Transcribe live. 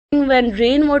when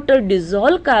rainwater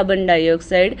dissolve carbon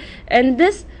dioxide, and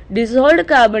this dissolved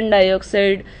carbon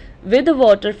dioxide with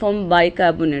water form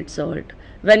bicarbonate salt.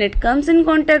 When it comes in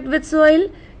contact with soil,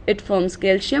 it forms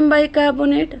calcium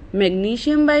bicarbonate,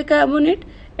 magnesium bicarbonate,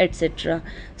 etc.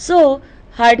 So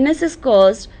hardness is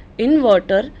caused in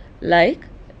water like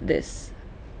this.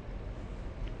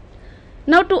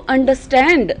 Now, to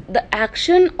understand the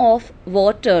action of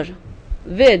water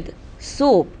with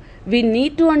soap, we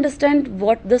need to understand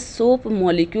what the soap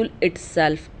molecule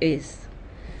itself is.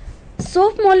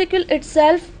 Soap molecule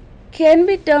itself can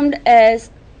be termed as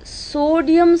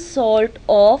sodium salt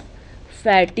of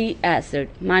fatty acid.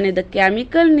 माने the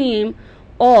chemical name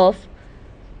of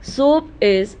soap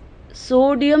is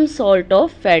sodium salt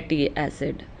of fatty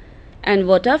acid. And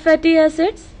what are fatty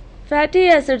acids? Fatty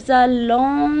acids are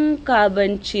long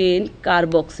carbon chain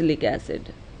carboxylic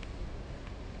acid.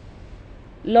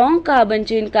 Long carbon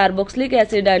chain carboxylic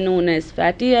acid are known as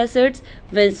fatty acids.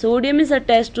 When sodium is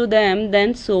attached to them,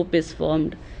 then soap is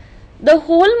formed. The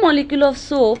whole molecule of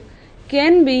soap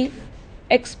can be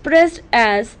expressed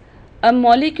as a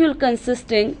molecule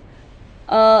consisting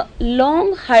a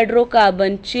long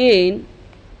hydrocarbon chain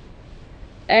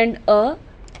and a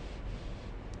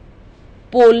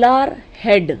polar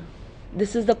head.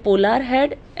 This is the polar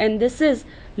head and this is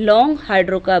long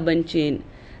hydrocarbon chain.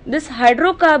 This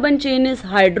hydrocarbon chain is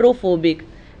hydrophobic,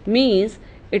 means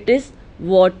it is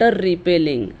water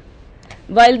repelling,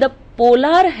 while the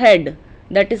polar head,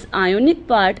 that is ionic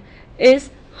part,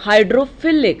 is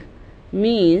hydrophilic,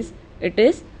 means it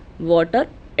is water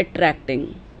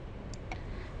attracting.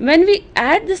 When we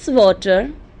add this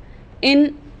water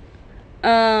in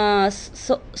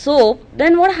soap,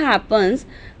 then what happens?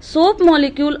 Soap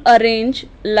molecule arrange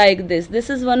like this.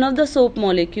 This is one of the soap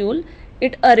molecule.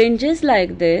 It arranges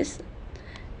like this.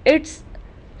 Its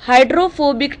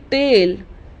hydrophobic tail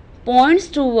points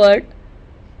toward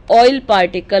oil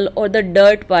particle or the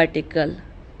dirt particle,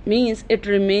 means it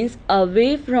remains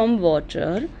away from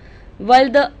water, while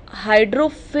the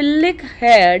hydrophilic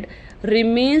head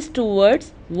remains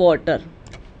towards water.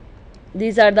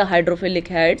 These are the hydrophilic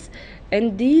heads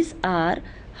and these are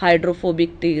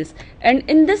hydrophobic tails, and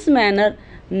in this manner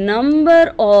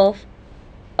number of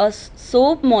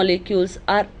soap molecules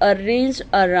are arranged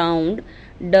around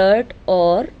dirt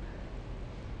or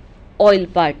oil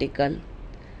particle.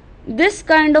 This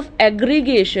kind of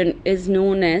aggregation is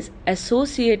known as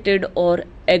associated or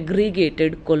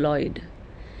aggregated colloid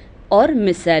or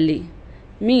micelle,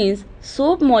 means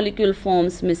soap molecule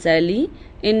forms micelle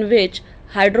in which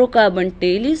hydrocarbon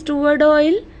tail is toward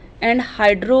oil and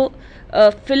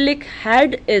hydrophilic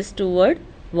head is toward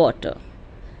water,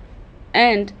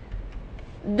 and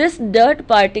this dirt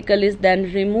particle is then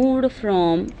removed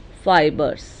from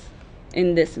fibers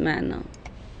in this manner.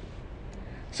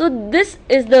 So this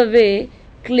is the way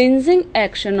cleansing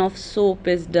action of soap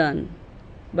is done.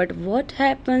 But what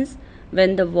happens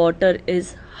when the water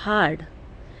is hard?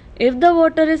 If the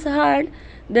water is hard,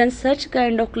 then such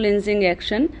kind of cleansing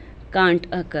action can't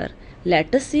occur.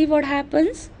 Let us see what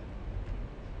happens.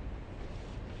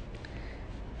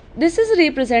 This is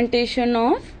representation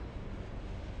of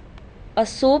a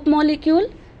soap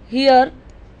molecule. Here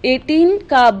 18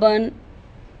 carbon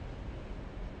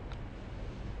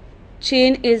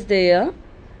chain is there,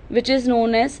 which is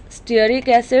known as stearic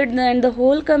acid, and the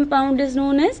whole compound is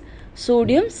known as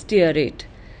sodium stearate.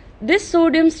 This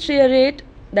sodium stearate,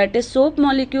 that is soap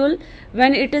molecule,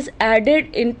 when it is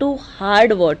added into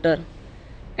hard water,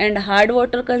 and hard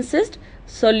water consists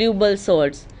soluble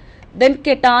salts, then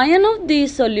cation of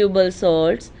these soluble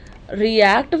salts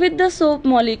react with the soap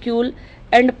molecule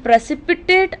and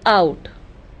precipitate out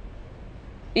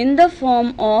in the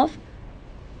form of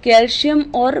calcium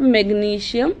or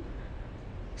magnesium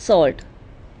salt,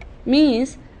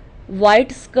 means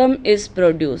white scum is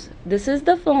produced. This is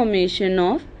the formation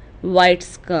of white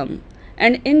scum,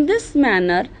 and in this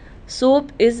manner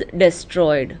soap is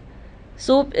destroyed.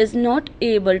 Soap is not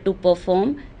able to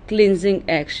perform cleansing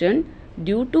action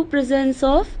due to presence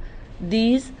of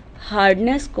these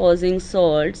hardness causing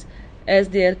salts, as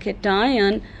their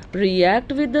cation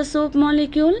react with the soap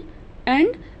molecule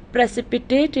and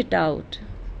precipitate it out.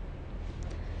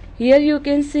 Here you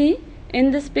can see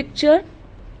in this picture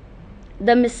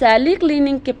the micelle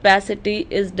cleaning capacity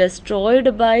is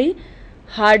destroyed by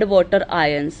hard water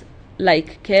ions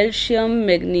like calcium,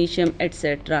 magnesium,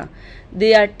 etc.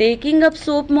 They are taking up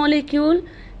soap molecule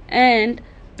and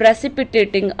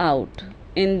precipitating out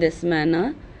in this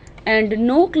manner, and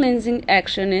no cleansing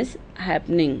action is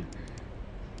happening.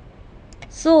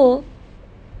 So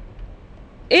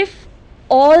if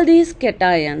all these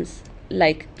cations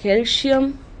like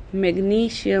calcium,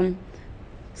 magnesium,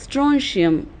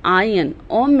 strontium, iron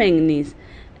or manganese,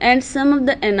 and some of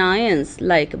the anions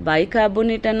like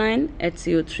bicarbonate anion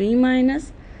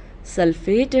HCO3-,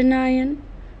 sulfate anion,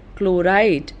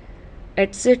 chloride,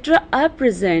 etc. are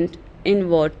present in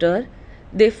water.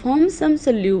 They form some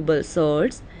soluble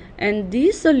salts, and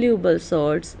these soluble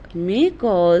salts may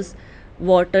cause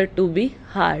water to be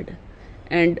hard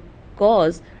and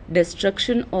cause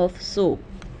destruction of soap.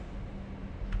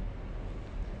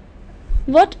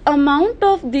 What amount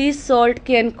of these salt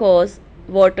can cause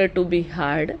water to be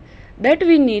hard, that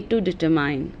we need to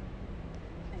determine.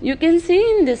 You can see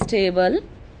in this table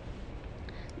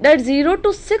that 0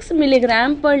 to 6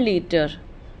 milligram per liter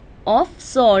of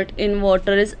salt in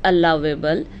water is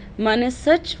allowable.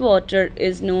 Such water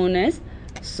is known as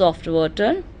soft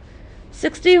water.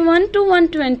 61 to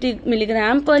 120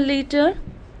 milligram per liter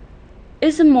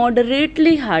is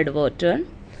moderately hard water.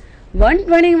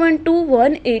 121 to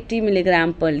 180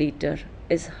 milligram per liter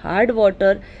is hard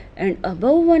water, and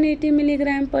above 180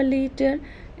 milligram per liter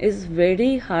is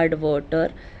very hard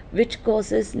water, which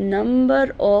causes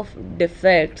number of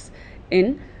defects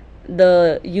in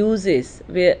the uses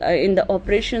where in the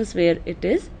operations where it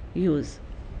is used.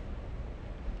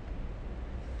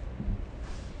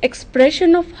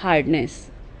 Expression of hardness.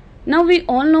 Now we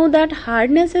all know that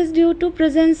hardness is due to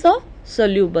presence of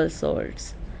soluble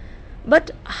salts.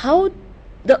 But how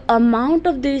the amount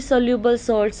of these soluble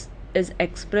salts is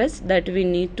expressed, that we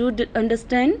need to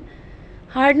understand.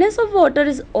 Hardness of water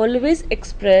is always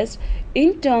expressed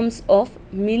in terms of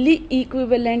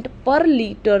milli-equivalent per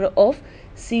liter of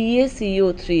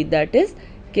CaCO3, that is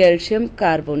calcium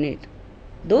carbonate.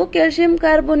 Though calcium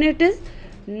carbonate is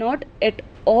not at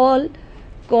all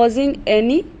causing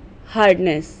any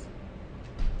hardness,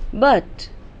 but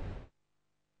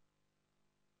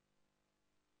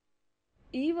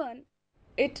even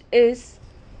it is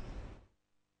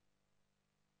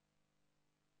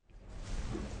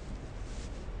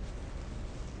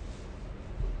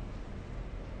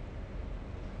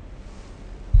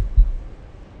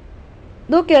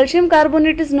though calcium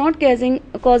carbonate is not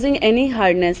causing any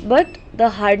hardness, but the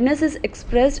hardness is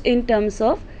expressed in terms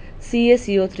of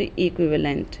CaCO3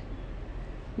 equivalent.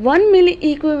 1 milli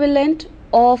equivalent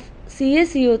of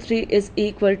CaCO3 is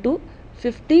equal to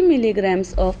 50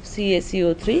 milligrams of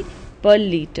CaCO3 per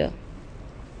liter.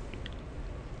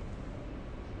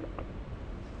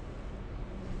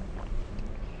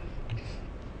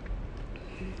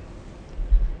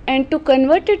 And to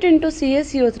convert it into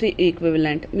CaCO3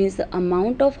 equivalent means the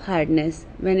amount of hardness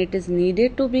when it is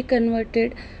needed to be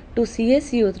converted to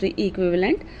CaCO3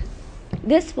 equivalent,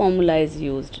 this formula is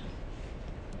used.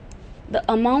 The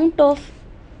amount of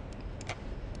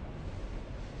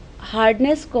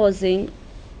hardness causing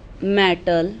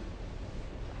metal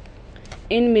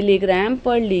in milligram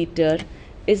per liter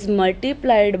is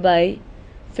multiplied by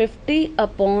 50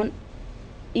 upon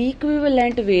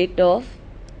equivalent weight of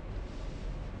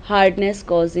hardness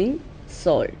causing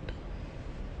salt.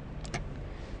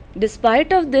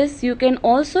 Despite of this, you can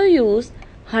also use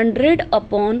 100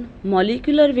 upon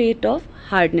molecular weight of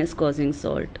hardness causing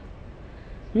salt.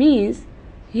 Means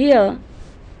here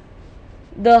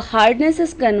the hardness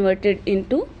is converted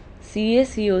into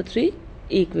CaCO3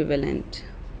 equivalent.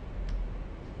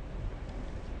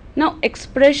 Now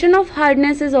expression of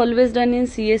hardness is always done in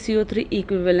CaCO3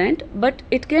 equivalent, but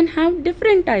it can have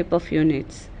different type of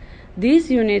units.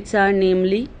 These units are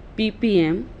namely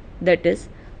ppm, that is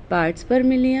parts per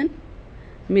million,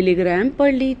 milligram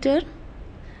per liter,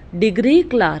 degree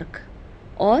Clark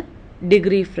or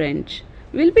degree French.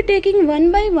 We'll be taking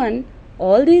one by one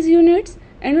all these units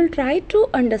and we'll try to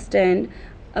understand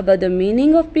about the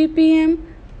meaning of ppm,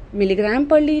 milligram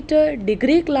per liter,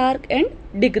 degree Clark and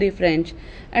degree French,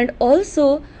 and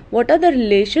also what are the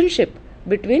relationship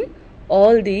between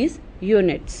all these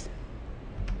units.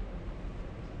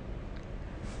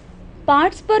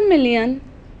 Parts per million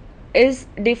is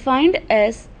defined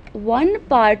as 1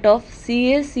 part of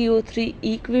CaCO3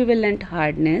 equivalent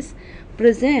hardness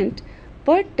present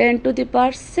per 10 to the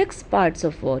power 6 parts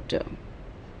of water.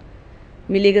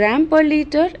 Milligram per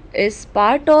liter is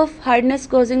part of hardness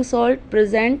causing salt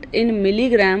present in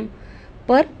milligram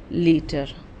per liter.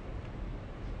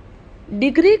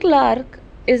 Degree Clark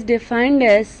is defined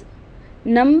as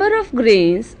number of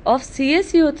grains of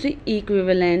CaCO3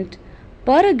 equivalent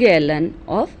per gallon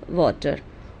of water,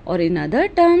 or in other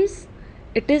terms,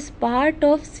 it is part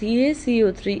of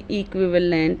CaCO3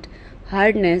 equivalent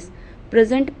hardness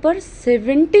present per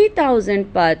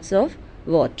 70,000 parts of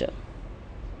water.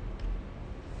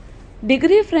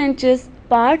 Degree French is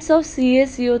parts of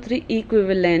CaCO3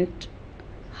 equivalent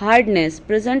hardness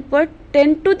present per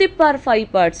 10 to the power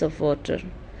 5 parts of water.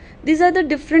 These are the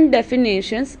different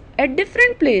definitions. At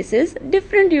different places,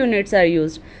 different units are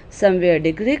used. Somewhere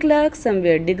degree Clark,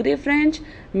 somewhere degree French,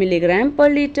 milligram per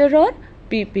liter or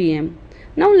ppm.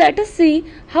 Now let us see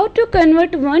how to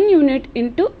convert one unit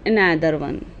into another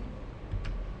one.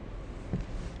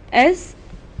 As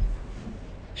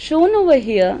shown over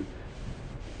here,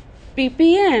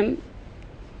 ppm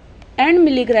and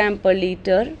milligram per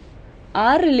liter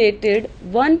are related.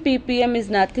 1 ppm is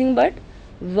nothing but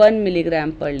 1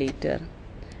 milligram per liter,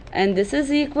 and this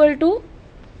is equal to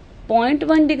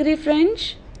 0.1 degree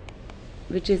French,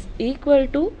 which is equal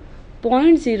to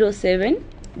 0.07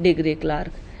 degree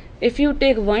Clark. If you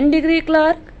take 1 degree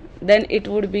Clark, then it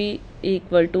would be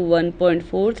equal to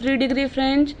 1.43 degree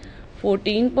French,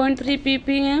 14.3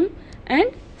 ppm,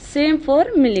 and same for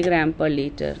milligram per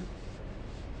liter.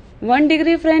 1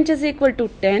 degree French is equal to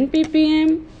 10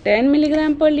 ppm, 10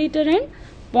 milligram per liter, and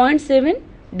 0.7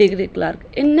 degree Clark.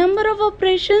 In number of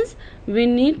operations, we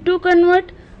need to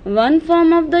convert one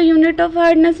form of the unit of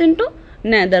hardness into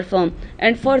another form,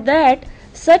 and for that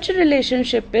such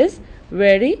relationship is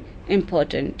very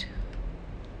important.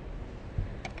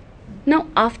 Now,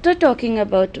 after talking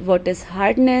about what is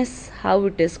hardness, how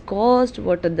it is caused,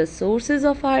 what are the sources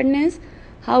of hardness,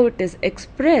 how it is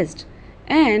expressed,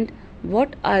 and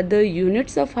what are the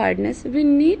units of hardness, we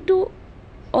need to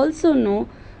also know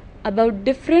about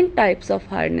different types of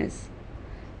hardness.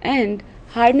 And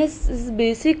hardness is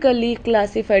basically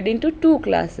classified into two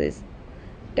classes: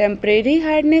 temporary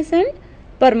hardness and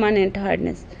permanent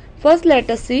hardness. First,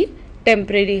 let us see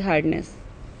temporary hardness.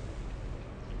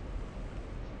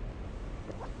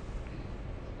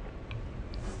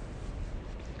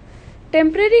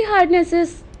 Temporary hardness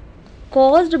is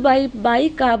caused by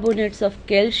bicarbonates of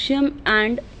calcium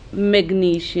and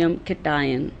magnesium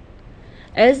cation.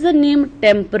 As the name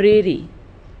temporary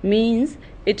means,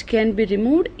 it can be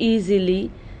removed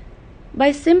easily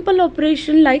by simple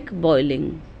operation like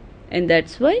boiling, and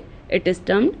that's why it is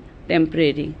termed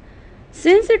temporary.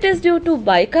 Since it is due to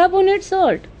bicarbonate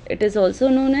salt, it is also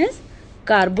known as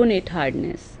carbonate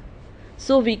hardness.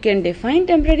 So we can define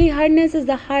temporary hardness as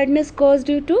the hardness caused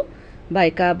due to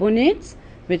bicarbonates,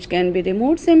 which can be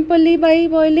removed simply by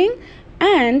boiling,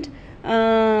 and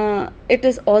it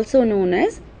is also known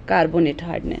as carbonate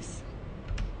hardness.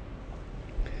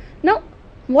 Now,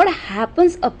 what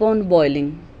happens upon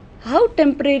boiling? How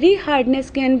temporary hardness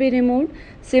can be removed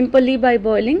simply by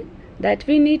boiling? That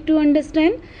we need to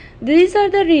understand. These are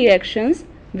the reactions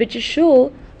which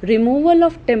show removal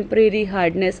of temporary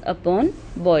hardness upon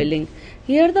boiling.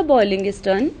 Here the boiling is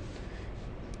done.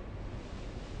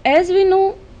 As we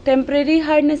know, temporary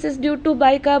hardness is due to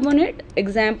bicarbonate.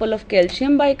 Example of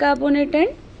calcium bicarbonate and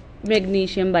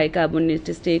magnesium bicarbonate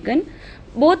is taken.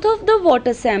 Both of the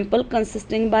water sample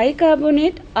consisting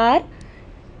bicarbonate are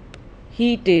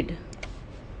heated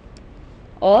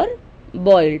or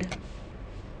boiled.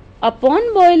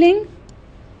 Upon boiling,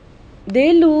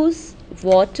 they lose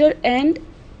water and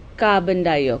carbon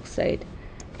dioxide,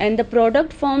 and the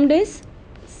product formed is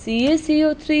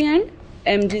CaCO3 and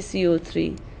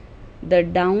MgCO3. The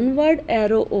downward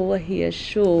arrow over here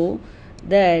show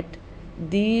that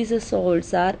these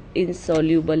salts are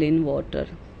insoluble in water.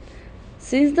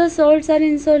 Since the salts are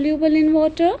insoluble in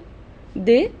water,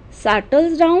 they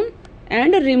settles down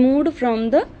and removed from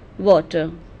the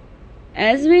water.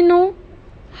 As we know,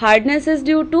 hardness is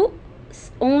due to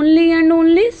only and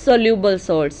only soluble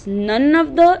salts. None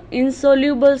of the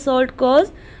insoluble salt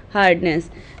cause hardness.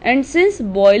 And since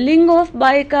boiling of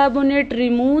bicarbonate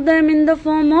remove them in the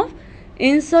form of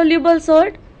insoluble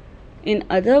salt, in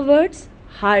other words,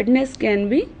 hardness can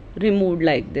be removed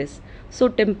like this. So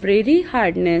temporary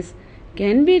hardness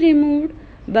can be removed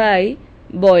by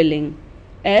boiling,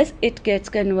 as it gets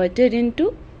converted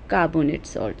into carbonate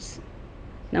salts.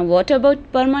 Now what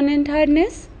about permanent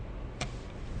hardness?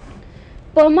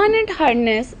 Permanent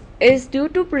hardness is due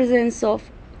to presence of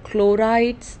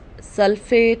chlorides,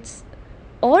 sulfates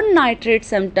or nitrates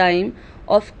sometime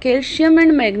of calcium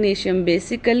and magnesium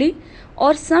basically,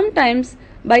 or sometimes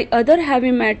by other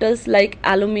heavy metals like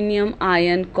aluminium,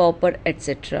 iron, copper,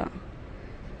 etc.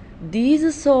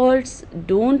 These salts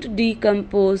don't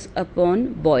decompose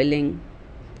upon boiling.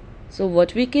 So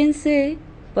what we can say,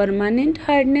 permanent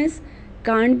hardness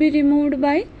can't be removed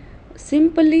by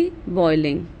simply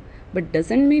boiling, but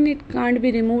doesn't mean it can't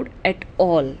be removed at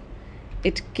all.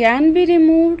 It can be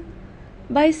removed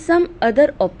by some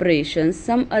other operations,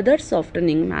 some other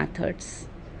softening methods.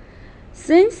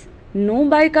 Since no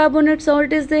bicarbonate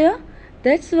salt is there,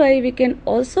 that's why we can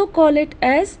also call it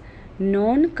as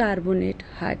non-carbonate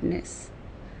hardness.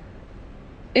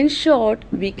 In short,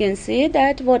 we can say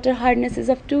that water hardness is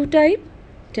of two types,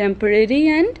 temporary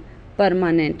and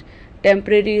permanent.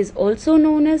 Temporary is also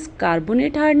known as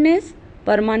carbonate hardness,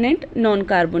 permanent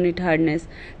non-carbonate hardness.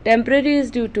 Temporary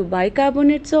is due to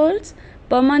bicarbonate salts,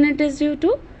 permanent is due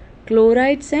to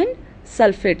chlorides and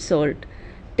sulfate salt.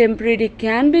 Temporary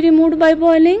can be removed by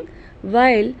boiling,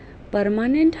 while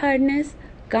permanent hardness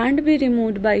can't be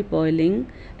removed by boiling,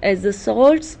 as the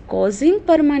salts causing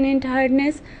permanent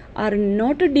hardness are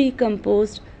not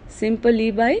decomposed simply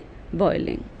by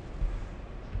boiling.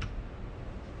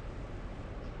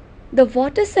 The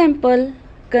water sample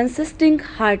consisting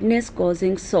hardness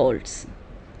causing salts.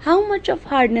 How much of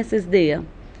hardness is there?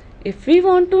 If we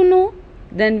want to know,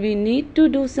 then we need to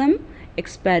do some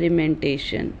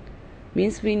experimentation.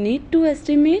 Means we need to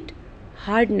estimate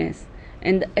hardness,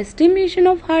 and the estimation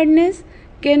of hardness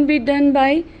can be done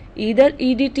by either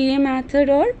EDTA method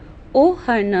or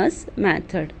hardness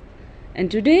method. And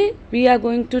today we are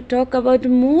going to talk about the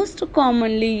most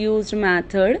commonly used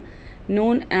method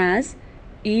known as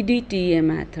EDTA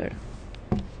method.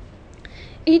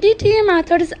 EDTA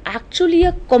method is actually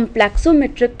a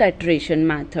complexometric titration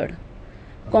method.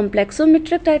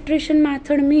 Complexometric titration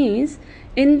method means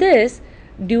in this,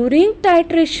 during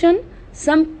titration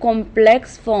some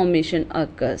complex formation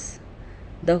occurs.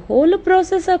 The whole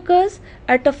process occurs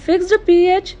at a fixed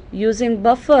pH using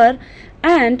buffer,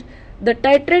 and the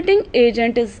titrating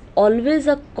agent is always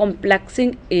a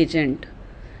complexing agent,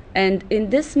 and in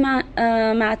this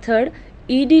method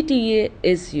EDTA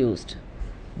is used.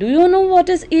 Do you know what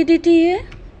is EDTA?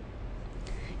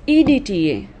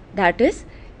 EDTA, that is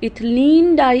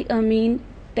ethylene diamine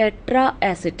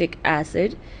tetraacetic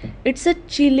acid. It's a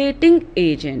chelating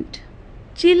agent.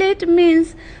 Chelate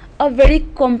means a very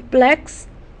complex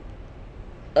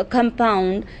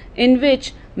compound in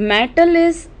which metal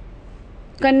is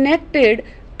connected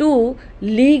to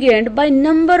ligand by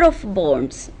number of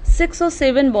bonds, 6 or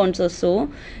 7 bonds or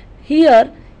so.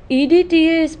 Here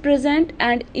EDTA is present,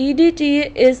 and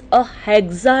EDTA is a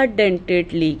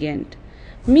hexadentate ligand.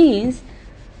 Means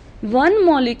one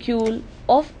molecule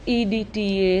of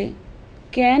EDTA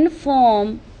can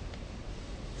form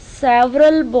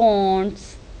several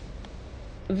bonds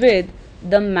with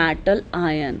the metal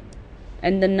ion,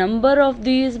 and the number of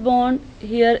these bonds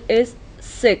here is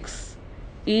 6.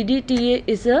 EDTA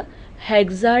is a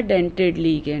hexadentate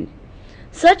ligand.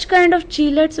 Such kind of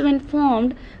chelates, when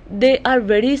formed, they are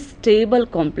very stable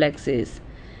complexes,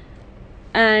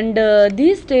 and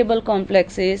these stable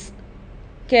complexes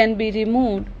can be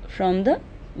removed from the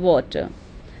water.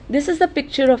 This is the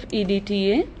picture of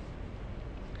EDTA.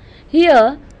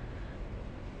 Here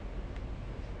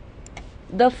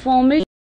the formation